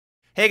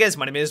Hey guys,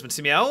 my name is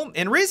Matsumiao,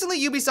 and recently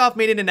Ubisoft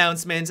made an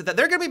announcement that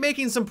they're going to be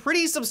making some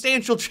pretty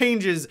substantial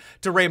changes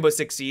to Rainbow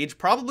Six Siege,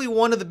 probably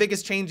one of the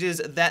biggest changes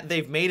that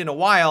they've made in a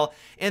while,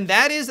 and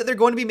that is that they're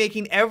going to be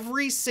making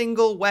every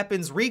single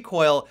weapon's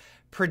recoil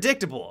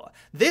predictable.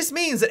 This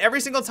means that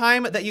every single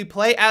time that you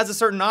play as a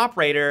certain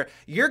operator,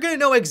 you're going to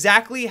know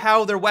exactly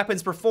how their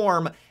weapons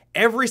perform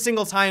every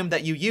single time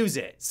that you use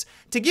it.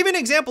 To give an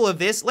example of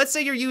this, let's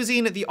say you're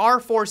using the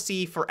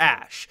R4C for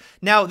Ash.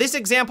 Now, this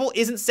example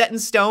isn't set in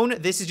stone.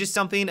 This is just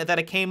something that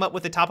I came up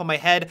with the top of my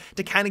head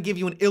to kind of give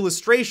you an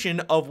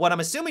illustration of what I'm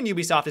assuming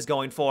Ubisoft is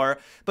going for.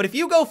 But if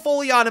you go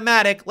fully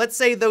automatic, let's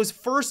say those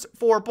first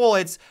 4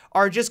 bullets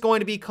are just going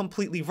to be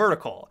completely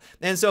vertical.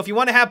 And so if you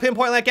want to have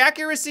pinpoint-like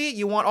accuracy,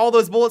 you want all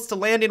those bullets to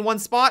land in one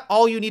spot,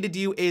 all you need to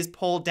do is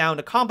pull down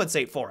to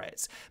compensate for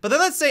it. But then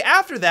let's say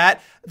after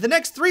that, the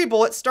next 3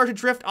 bullets start to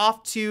drift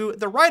off to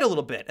the right a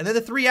little bit. And then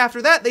the 3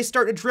 after that, they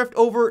start to drift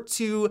over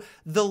to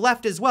the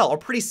left as well, or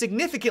pretty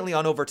significantly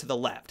on over to the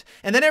left.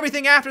 And then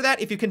everything after that,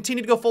 if you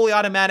continue to go fully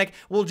automatic,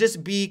 will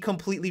just be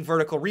completely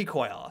vertical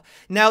recoil.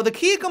 Now, the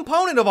key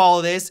component of all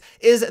of this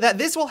is that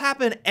this will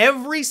happen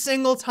every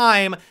single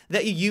time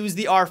that you use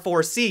the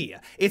R4C.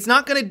 It's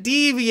not going to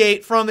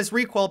deviate from this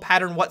recoil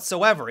pattern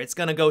whatsoever. It's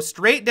going to go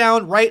straight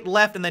down, right,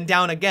 left, and then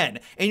down again.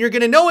 And you're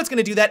going to know it's going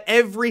to do that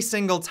every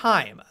single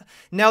time.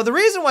 Now, the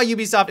reason why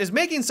Ubisoft is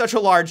making such a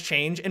large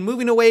change and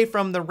moving away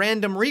from the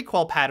random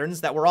recoil patterns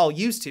that we're all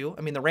used to,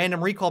 I mean, the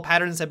random recoil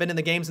patterns have been in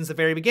the game since the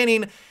very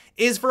beginning,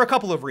 is for a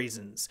couple of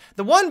reasons.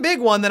 The one big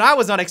one that I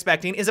was not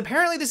expecting is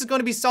apparently this is going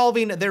to be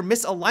solving their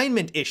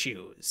misalignment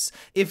issues.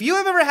 If you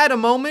have ever had a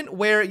moment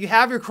where you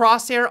have your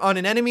crosshair on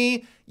an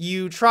enemy,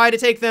 you try to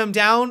take them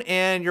down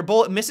and your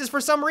bullet misses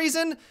for some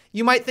reason,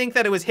 you might think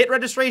that it was hit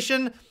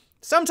registration.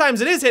 Sometimes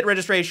it is hit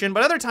registration,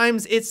 but other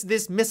times it's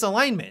this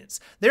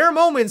misalignment. There are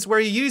moments where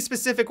you use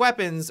specific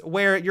weapons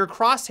where your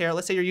crosshair,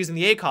 let's say you're using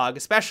the ACOG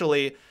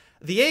especially,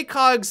 the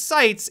ACOG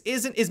sights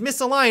is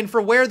misaligned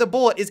for where the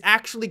bullet is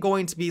actually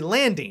going to be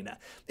landing.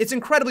 It's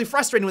incredibly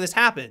frustrating when this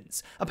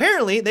happens.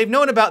 Apparently, they've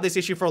known about this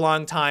issue for a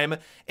long time,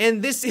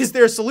 and this is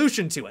their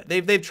solution to it.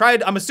 They've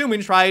tried, I'm assuming,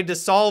 tried to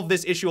solve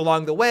this issue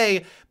along the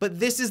way, but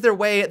this is their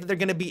way that they're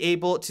going to be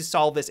able to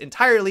solve this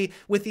entirely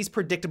with these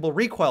predictable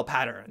recoil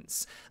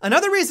patterns.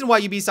 Another reason why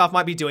Ubisoft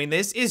might be doing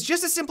this is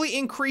just to simply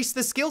increase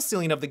the skill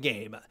ceiling of the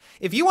game.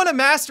 If you want to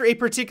master a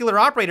particular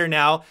operator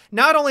now,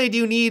 not only do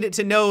you need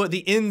to know the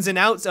ins and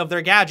outs of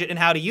their gadget and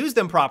how to use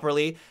them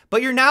properly,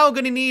 but you're now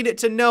going to need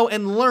to know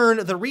and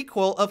learn the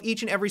recoil of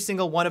each and every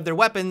single one of their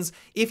weapons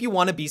if you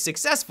want to be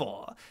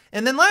successful.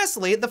 And then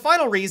lastly, the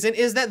final reason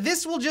is that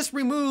this will just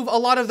remove a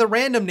lot of the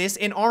randomness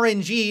and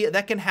RNG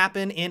that can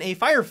happen in a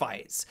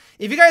firefight.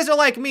 If you guys are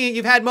like me,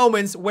 you've had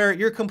moments where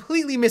you're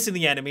completely missing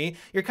the enemy,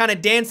 you're kind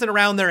of dancing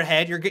around their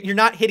head, you're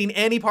not hitting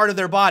any part of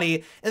their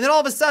body, and then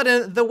all of a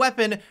sudden, the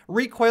weapon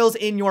recoils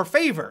in your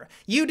favor.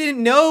 You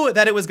didn't know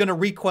that it was going to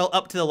recoil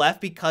up to the left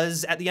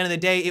because at the end of the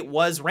day, it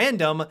was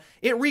random.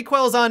 It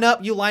recoils on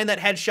up, you line that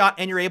headshot,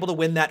 and you're able to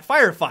win that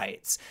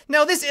firefight.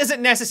 Now, this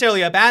isn't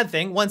necessarily a bad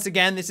thing. Once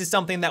again, this is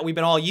something that we've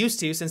been all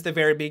used to since the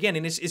very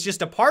beginning. It's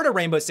just a part of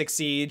Rainbow Six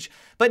Siege,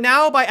 but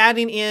now by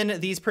adding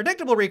in these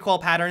predictable recoil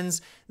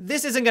patterns,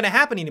 this isn't going to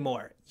happen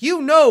anymore. You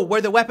know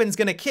where the weapon's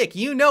going to kick,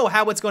 you know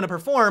how it's going to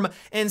perform,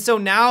 and so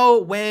now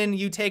when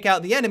you take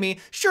out the enemy,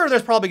 sure,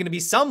 there's probably going to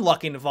be some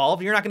luck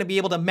involved. You're not going to be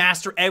able to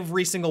master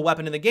every single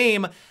weapon in the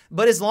game,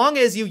 but as long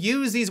as you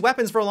use these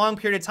weapons for a long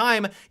period of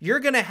time, you're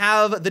going to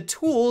have the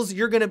tools,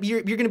 you're going to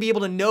be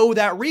able to know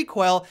that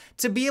recoil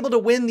to be able to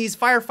win these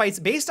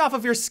firefights based off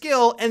of your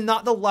skill and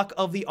not the luck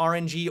of the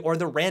RNG or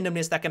the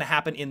randomness that can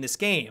happen in this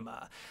game.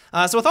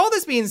 So with all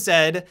this being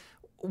said,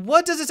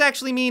 what does this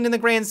actually mean in the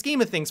grand scheme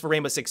of things for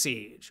Rainbow Six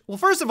Siege? Well,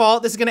 first of all,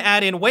 this is going to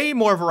add in way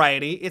more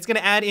variety. It's going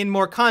to add in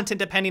more content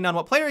depending on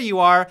what player you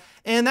are,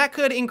 and that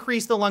could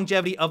increase the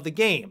longevity of the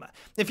game.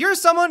 If you're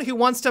someone who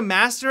wants to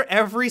master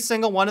every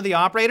single one of the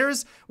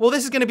operators, well,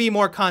 this is going to be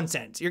more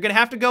content. You're going to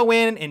have to go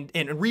in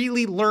and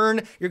really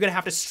learn. You're going to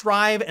have to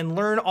strive and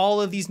learn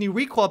all of these new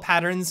recoil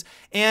patterns.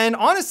 And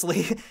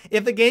honestly,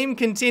 if the game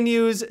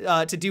continues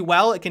to do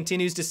well, it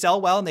continues to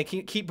sell well, and they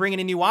keep bringing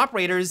in new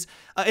operators,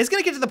 it's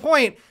going to get to the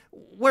point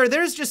where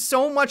there's just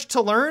so much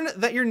to learn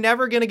that you're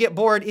never going to get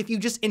bored if you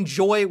just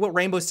enjoy what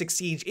Rainbow Six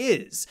Siege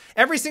is.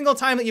 Every single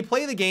time that you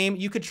play the game,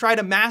 you could try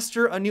to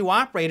master a new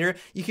operator.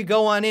 You could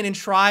go on in and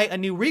try a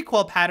new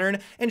recoil pattern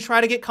and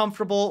try to get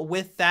comfortable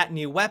with that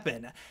new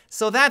weapon.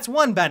 So that's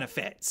one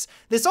benefit.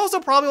 This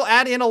also probably will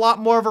add in a lot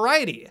more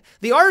variety.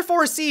 The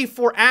R4C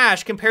for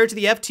Ash compared to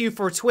the F2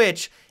 for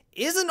Twitch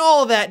isn't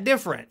all that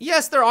different.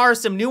 Yes, there are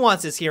some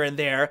nuances here and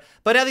there,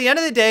 but at the end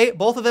of the day,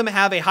 both of them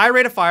have a high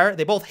rate of fire,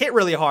 they both hit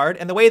really hard,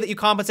 and the way that you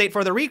compensate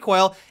for the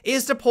recoil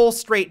is to pull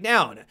straight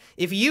down.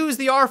 If you use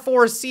the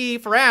R4C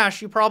for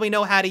Ash, you probably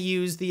know how to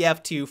use the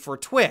F2 for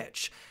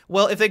Twitch.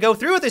 Well, if they go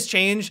through with this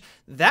change,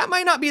 that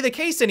might not be the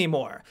case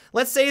anymore.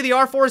 Let's say the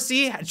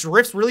R4C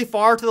drifts really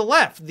far to the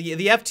left. The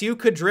F2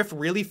 could drift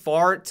really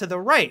far to the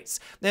right.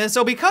 And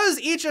so because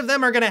each of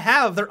them are going to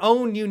have their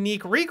own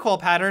unique recoil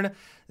pattern,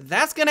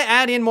 that's going to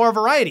add in more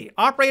variety.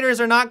 Operators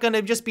are not going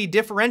to just be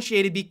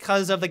differentiated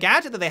because of the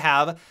gadget that they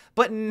have,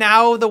 but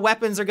now the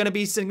weapons are going to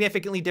be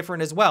significantly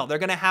different as well. They're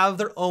going to have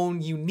their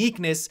own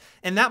uniqueness,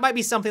 and that might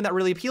be something that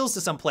really appeals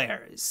to some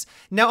players.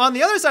 Now, on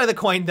the other side of the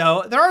coin,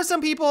 though, there are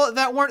some people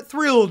that weren't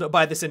thrilled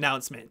by this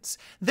announcement.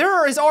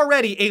 There is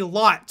already a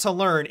lot to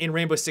learn in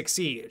Rainbow Six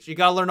Siege. You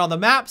got to learn all the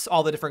maps,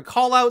 all the different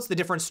callouts, the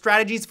different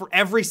strategies for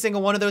every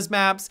single one of those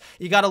maps.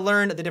 You got to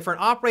learn the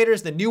different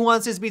operators, the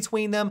nuances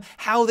between them,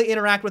 how they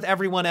interact with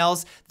everyone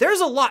else.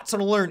 There's a lot to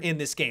learn in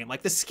this game.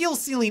 Like, the skill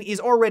ceiling is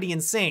already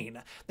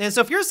insane. And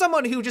so if you're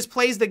someone who just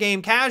plays the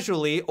game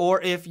casually,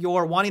 or if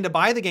you're wanting to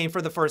buy the game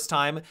for the first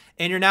time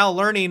and you're now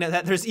learning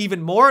that there's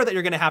even more that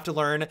you're going to have to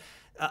learn,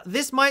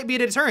 this might be a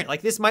deterrent.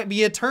 Like, this might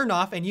be a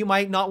turnoff, and you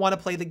might not want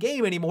to play the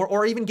game anymore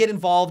or even get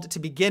involved to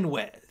begin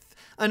with.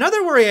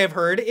 Another worry I've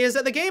heard is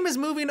that the game is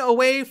moving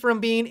away from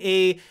being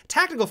a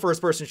tactical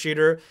first-person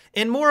shooter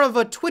and more of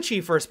a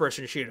twitchy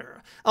first-person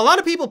shooter. A lot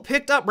of people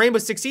picked up Rainbow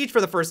Six Siege for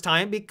the first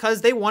time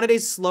because they wanted a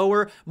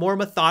slower, more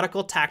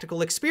methodical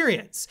tactical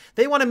experience.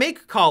 They want to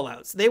make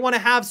callouts. They want to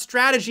have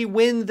strategy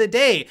win the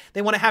day.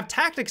 They want to have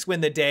tactics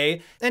win the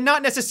day, and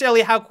not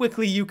necessarily how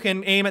quickly you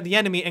can aim at the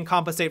enemy and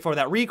compensate for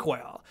that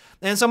recoil.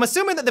 And so I'm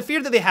assuming that the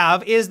fear that they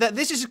have is that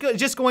this is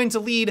just going to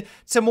lead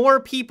to more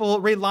people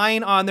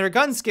relying on their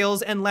gun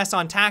skills and less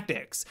on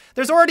tactics.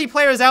 There's already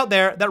players out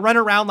there that run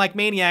around like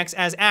maniacs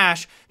as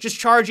Ash, just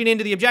charging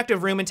into the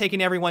objective room and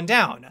taking everyone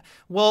down.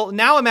 Well,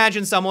 now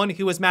imagine someone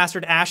who has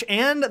mastered Ash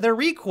and their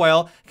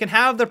recoil can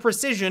have the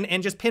precision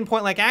and just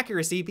pinpoint-like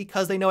accuracy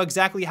because they know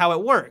exactly how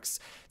it works.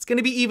 It's going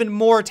to be even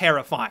more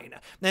terrifying.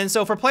 And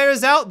so for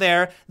players out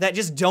there that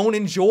just don't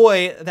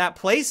enjoy that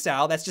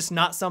playstyle, that's just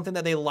not something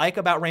that they like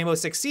about Rainbow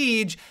Six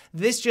Siege,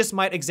 this just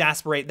might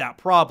exacerbate that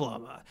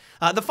problem.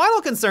 The final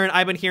concern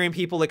I've been hearing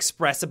people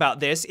express about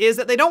this is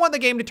that they don't want the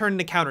game to turn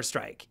into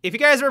Counter-Strike. If you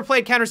guys ever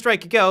played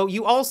Counter-Strike Go,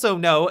 you also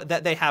know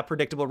that they have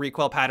predictable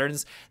recoil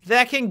patterns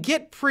that can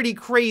get pretty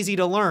crazy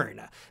to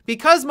learn.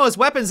 Because most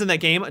weapons in the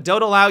game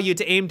don't allow you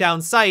to aim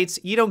down sights,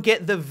 you don't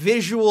get the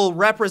visual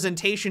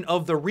representation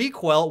of the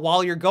recoil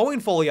while you're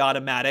going fully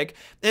automatic,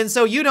 and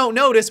so you don't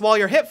notice while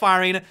you're hip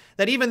firing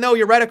that even though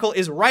your reticle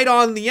is right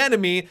on the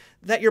enemy,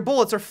 that your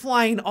bullets are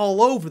flying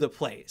all over the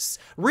place.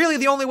 Really,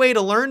 the only way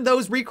to learn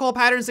those recoil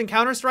patterns in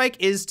Counter-Strike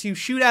is to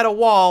shoot at a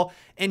wall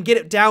and get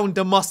it down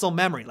to muscle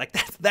memory. Like,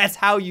 that's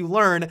how you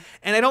learn,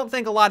 and I don't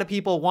think a lot of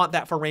people want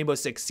that for Rainbow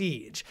Six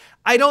Siege.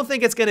 I don't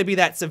think it's going to be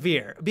that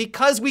severe.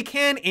 Because we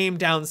can aim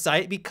down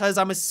sight, because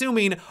I'm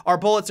assuming our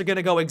bullets are going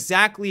to go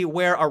exactly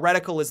where our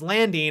reticle is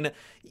landing,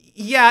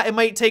 yeah, it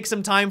might take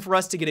some time for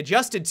us to get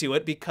adjusted to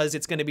it because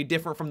it's going to be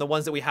different from the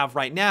ones that we have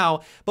right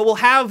now, but we'll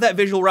have that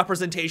visual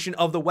representation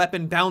of the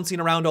weapon bouncing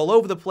around all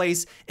over the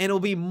place, and it'll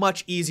be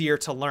much easier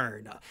to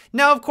learn.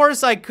 Now, of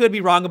course, I could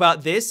be wrong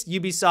about this.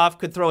 Ubisoft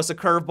could throw us a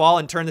curveball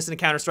and turn this into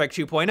Counter-Strike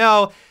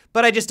 2.0,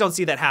 but I just don't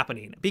see that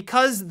happening.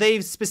 Because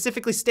they've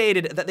specifically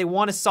stated that they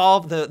want to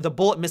solve the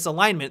bullet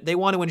misalignment, they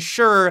want to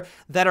ensure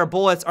that our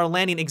bullets are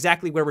landing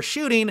exactly where we're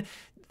shooting,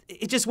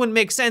 it just wouldn't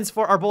make sense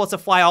for our bullets to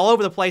fly all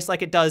over the place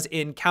like it does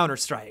in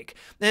Counter-Strike.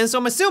 And so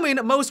I'm assuming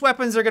most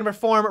weapons are going to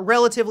perform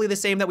relatively the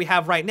same that we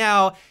have right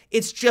now.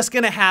 It's just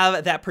going to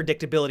have that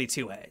predictability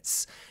to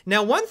it.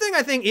 Now, one thing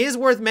I think is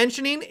worth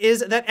mentioning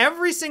is that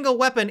every single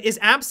weapon is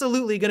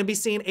absolutely going to be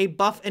seeing a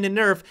buff and a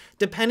nerf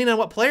depending on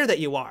what player that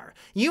you are.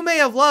 You may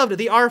have loved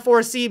the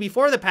R4C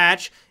before the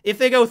patch. If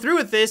they go through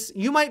with this,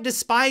 you might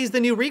despise the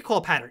new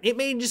recoil pattern. It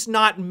may just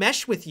not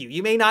mesh with you.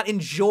 You may not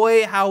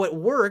enjoy how it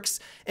works,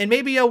 and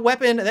maybe a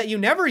weapon that you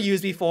never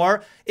used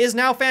before is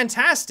now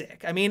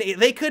fantastic. I mean,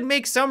 they could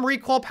make some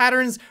recoil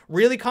patterns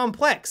really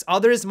complex.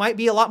 Others might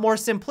be a lot more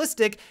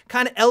simplistic,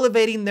 kind of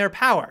elevating their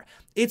power.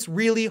 It's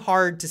really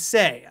hard to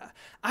say.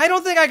 I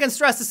don't think I can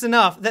stress this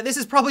enough that this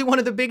is probably one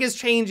of the biggest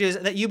changes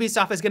that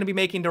Ubisoft is going to be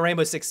making to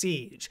Rainbow Six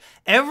Siege.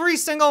 Every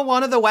single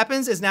one of the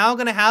weapons is now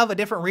going to have a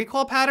different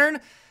recoil pattern.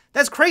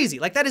 That's crazy.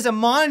 Like, that is a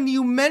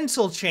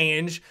monumental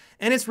change,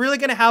 and it's really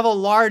going to have a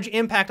large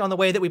impact on the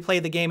way that we play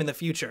the game in the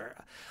future.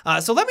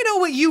 So let me know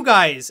what you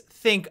guys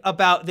think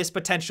about this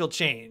potential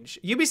change.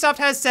 Ubisoft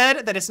has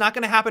said that it's not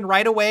going to happen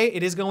right away.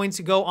 It is going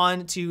to go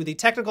on to the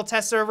technical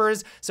test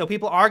servers, so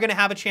people are going to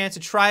have a chance to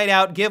try it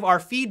out, give our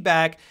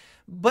feedback.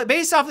 But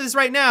based off of this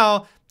right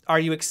now, are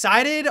you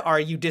excited? Are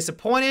you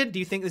disappointed? Do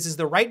you think this is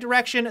the right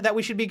direction that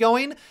we should be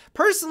going?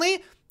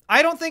 Personally,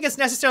 I don't think it's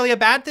necessarily a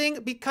bad thing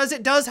because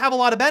it does have a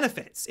lot of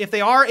benefits. If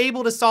they are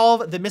able to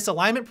solve the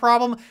misalignment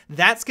problem,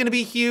 that's going to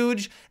be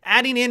huge.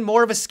 Adding in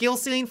more of a skill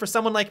ceiling for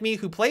someone like me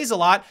who plays a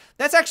lot,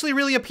 that's actually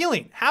really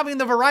appealing. Having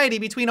the variety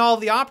between all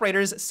of the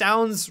operators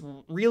sounds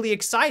really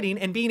exciting,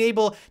 and being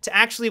able to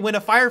actually win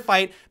a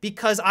firefight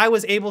because I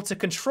was able to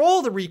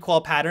control the recoil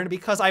pattern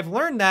because I've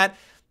learned that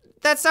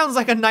sounds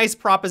like a nice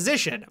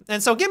proposition.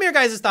 And so give me your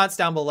guys' thoughts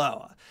down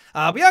below.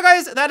 But yeah,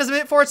 guys, that is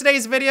it for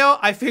today's video.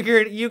 I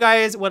figured you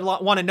guys would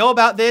want to know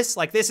about this.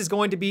 Like, this is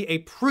going to be a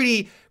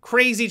pretty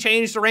crazy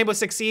change to Rainbow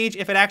Six Siege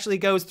if it actually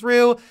goes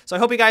through. So I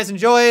hope you guys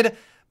enjoyed.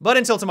 But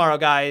until tomorrow,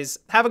 guys,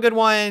 have a good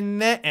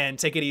one and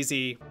take it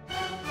easy.